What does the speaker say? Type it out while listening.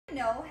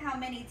Know how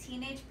many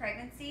teenage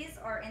pregnancies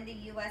are in the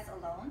U.S.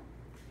 alone?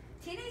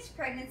 Teenage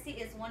pregnancy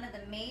is one of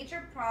the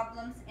major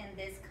problems in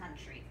this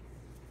country.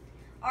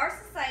 Our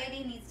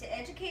society needs to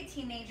educate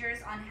teenagers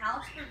on how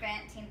to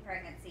prevent teen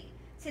pregnancy.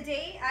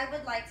 Today, I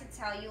would like to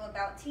tell you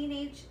about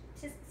teenage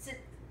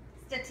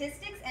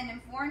statistics and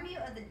inform you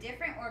of the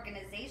different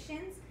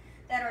organizations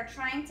that are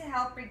trying to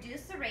help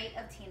reduce the rate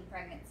of teen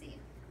pregnancy.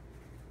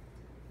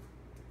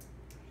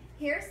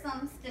 Here's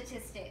some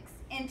statistics.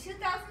 In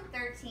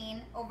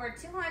 2013, over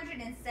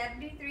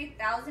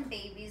 273,000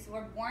 babies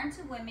were born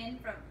to women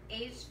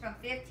aged from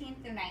 15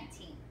 through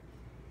 19.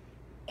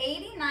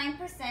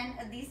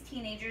 89% of these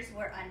teenagers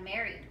were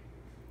unmarried.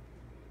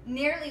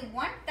 Nearly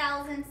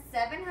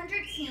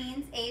 1,700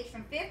 teens aged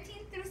from 15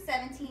 through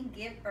 17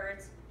 give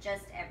birth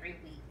just every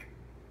week.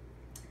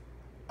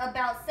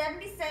 About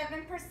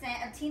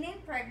 77% of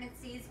teenage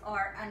pregnancies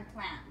are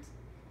unplanned.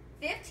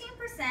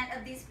 15%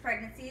 of these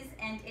pregnancies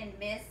end in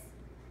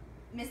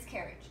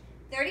miscarriage.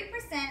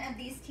 30% of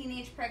these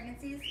teenage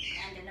pregnancies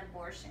end in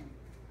abortion.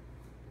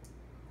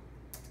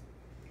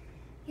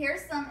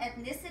 Here's some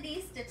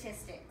ethnicity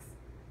statistics.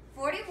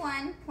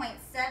 41.7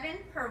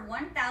 per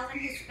 1,000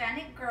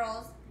 Hispanic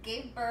girls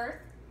gave birth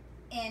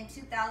in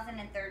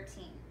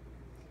 2013.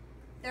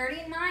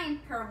 39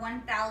 per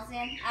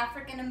 1,000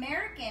 African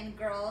American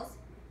girls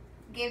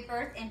gave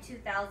birth in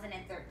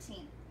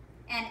 2013.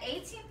 And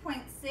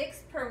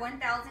 18.6 per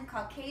 1,000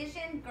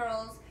 Caucasian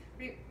girls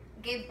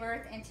gave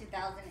birth in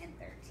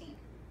 2013.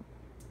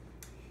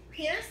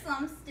 Here's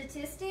some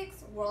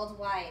statistics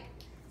worldwide.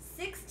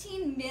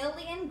 16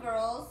 million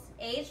girls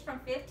aged from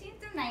 15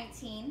 through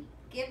 19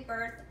 give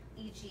birth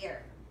each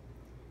year.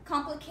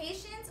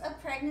 Complications of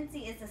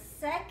pregnancy is the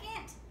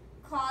second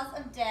cause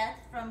of death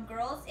from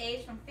girls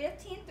aged from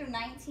 15 through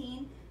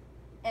 19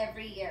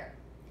 every year.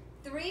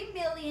 3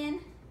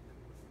 million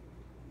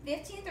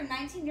 15 through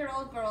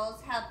 19-year-old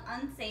girls have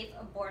unsafe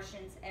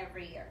abortions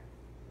every year.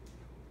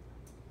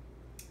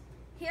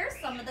 Here's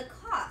some of the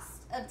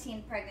costs of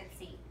teen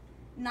pregnancy.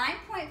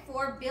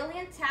 9.4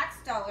 billion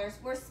tax dollars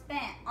were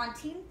spent on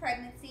teen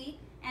pregnancy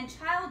and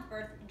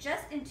childbirth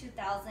just in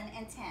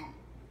 2010.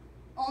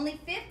 Only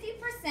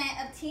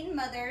 50% of teen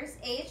mothers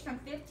aged from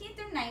 15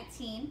 through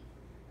 19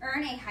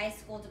 earn a high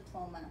school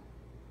diploma.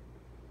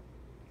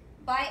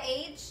 By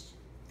age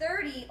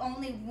 30,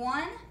 only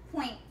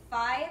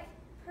 1.5%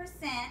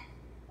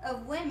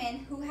 of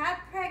women who have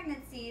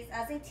pregnancies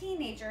as a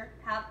teenager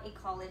have a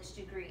college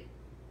degree.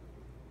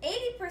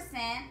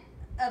 80%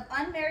 of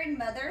unmarried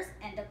mothers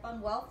end up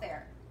on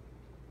welfare.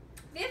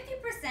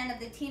 50% of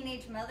the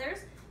teenage mothers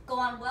go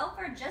on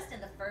welfare just in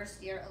the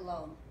first year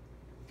alone.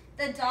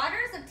 The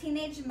daughters of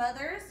teenage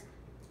mothers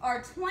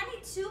are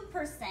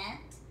 22%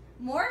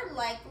 more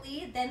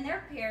likely than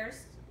their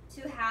peers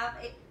to have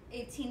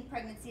a teen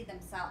pregnancy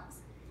themselves.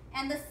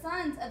 And the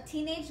sons of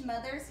teenage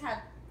mothers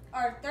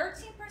are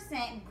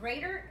 13%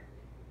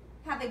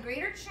 have a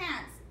greater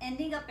chance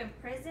ending up in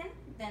prison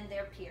than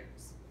their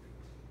peers.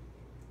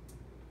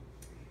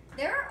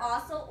 There are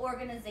also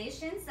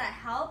organizations that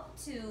help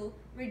to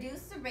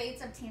reduce the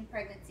rates of teen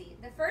pregnancy.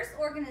 The first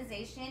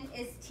organization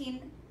is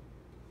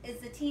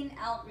the Teen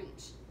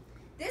Outreach.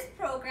 This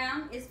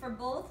program is for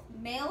both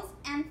males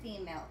and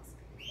females.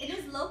 It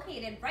is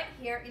located right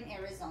here in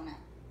Arizona.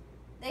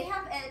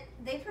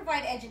 They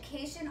provide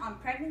education on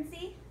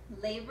pregnancy,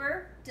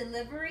 labor,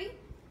 delivery,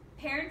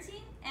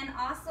 parenting, and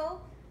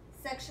also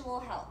sexual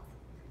health.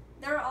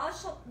 There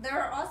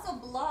are also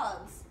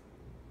blogs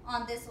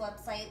on this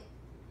website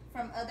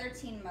from other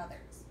teen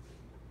mothers.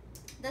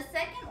 The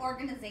second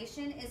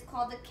organization is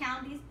called the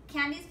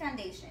Candies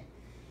Foundation.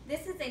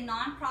 This is a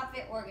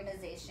nonprofit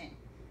organization.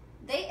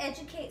 They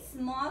educate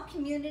small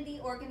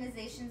community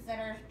organizations that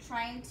are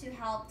trying to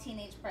help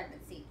teenage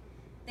pregnancy.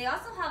 They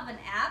also have an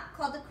app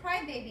called the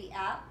Crybaby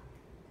app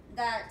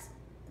that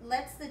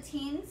lets the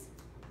teens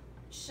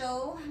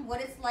show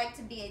what it's like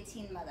to be a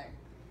teen mother.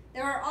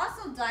 There are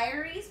also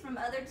diaries from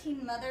other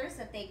teen mothers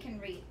that they can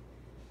read.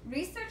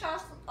 Research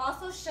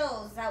also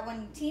shows that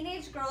when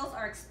teenage girls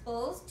are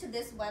exposed to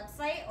this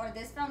website or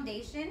this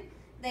foundation,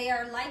 they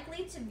are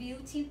likely to view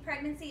teen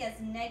pregnancy as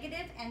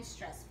negative and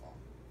stressful.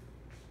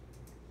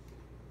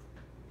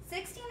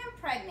 16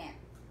 and Pregnant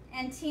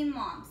and Teen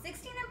Mom.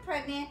 16 and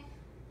Pregnant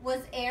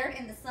was aired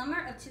in the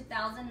summer of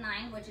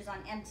 2009, which is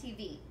on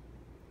MTV.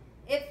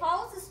 It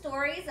follows the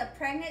stories of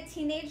pregnant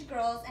teenage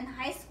girls in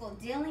high school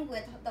dealing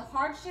with the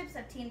hardships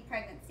of teen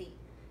pregnancy.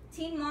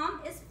 Teen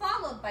Mom is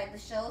followed by the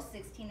show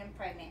 16 and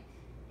Pregnant.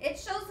 It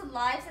shows the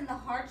lives and the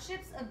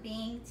hardships of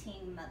being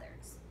teen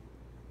mothers.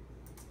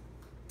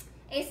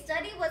 A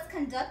study was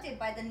conducted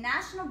by the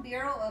National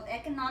Bureau of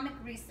Economic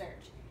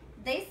Research.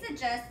 They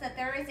suggest that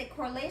there is a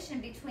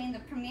correlation between the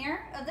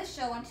premiere of the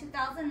show in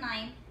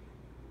 2009.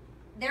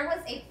 There was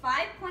a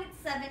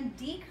 5.7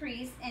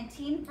 decrease in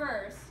teen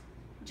births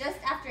just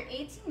after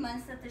 18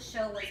 months that the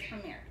show was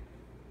premiered.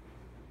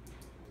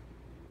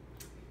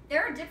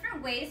 There are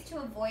different ways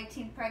to avoid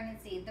teen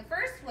pregnancy. The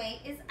first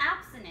way is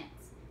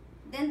abstinence.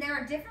 Then there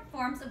are different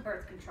forms of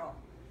birth control.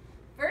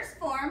 First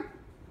form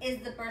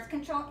is the birth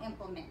control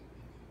implant.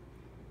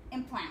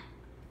 implant.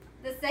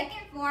 The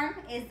second form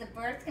is the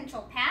birth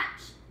control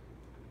patch.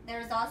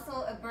 There's also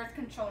a birth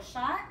control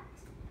shot.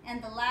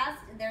 And the last,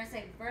 there's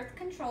a birth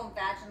control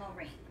vaginal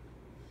ring.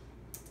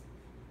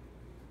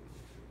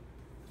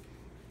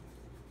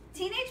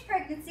 Teenage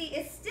pregnancy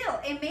is still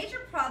a major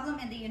problem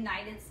in the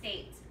United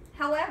States.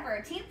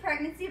 However, teen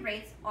pregnancy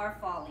rates are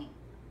falling.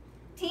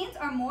 Teens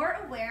are more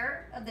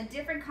aware of the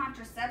different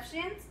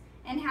contraceptions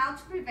and how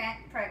to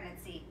prevent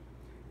pregnancy.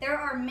 There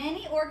are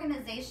many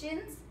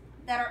organizations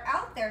that are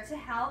out there to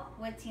help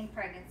with teen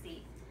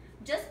pregnancy.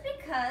 Just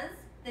because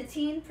the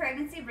teen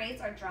pregnancy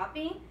rates are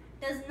dropping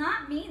does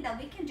not mean that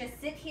we can just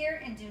sit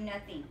here and do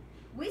nothing.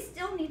 We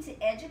still need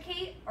to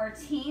educate our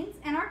teens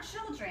and our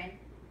children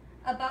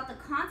about the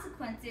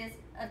consequences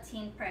of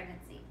teen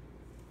pregnancy.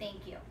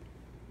 Thank you.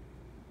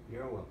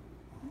 You're welcome.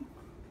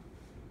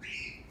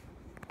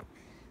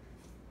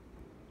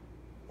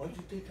 Why'd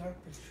you take our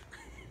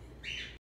picture?